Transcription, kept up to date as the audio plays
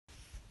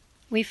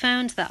We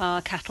found that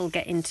our cattle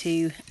get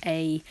into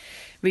a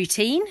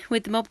routine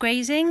with the mob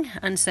grazing,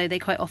 and so they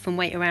quite often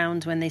wait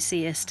around when they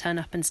see us turn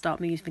up and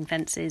start moving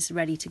fences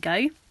ready to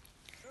go.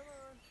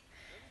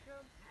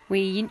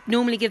 We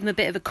normally give them a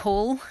bit of a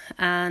call,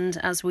 and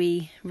as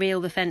we reel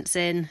the fence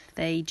in,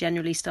 they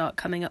generally start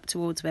coming up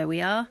towards where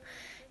we are.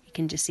 You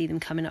can just see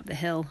them coming up the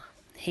hill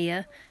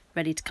here,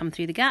 ready to come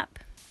through the gap.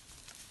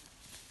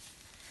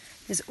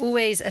 There's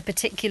always a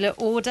particular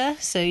order,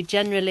 so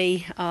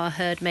generally our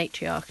herd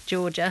matriarch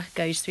Georgia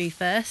goes through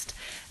first,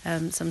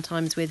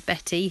 sometimes with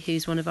Betty,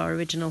 who's one of our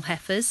original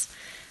heifers,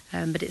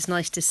 but it's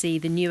nice to see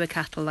the newer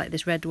cattle like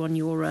this red one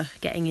Yora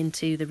getting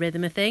into the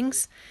rhythm of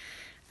things,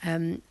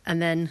 and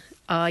then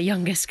our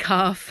youngest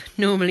calf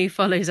normally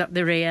follows up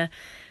the rear,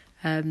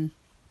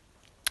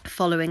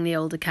 following the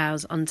older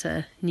cows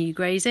onto new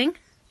grazing.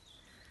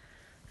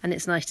 And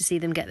it's nice to see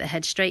them get their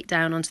head straight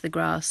down onto the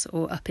grass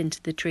or up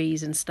into the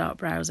trees and start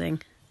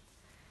browsing.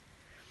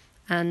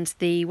 And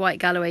the white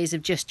Galloways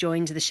have just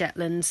joined the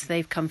Shetlands.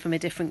 They've come from a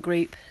different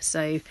group,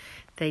 so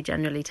they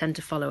generally tend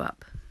to follow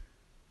up.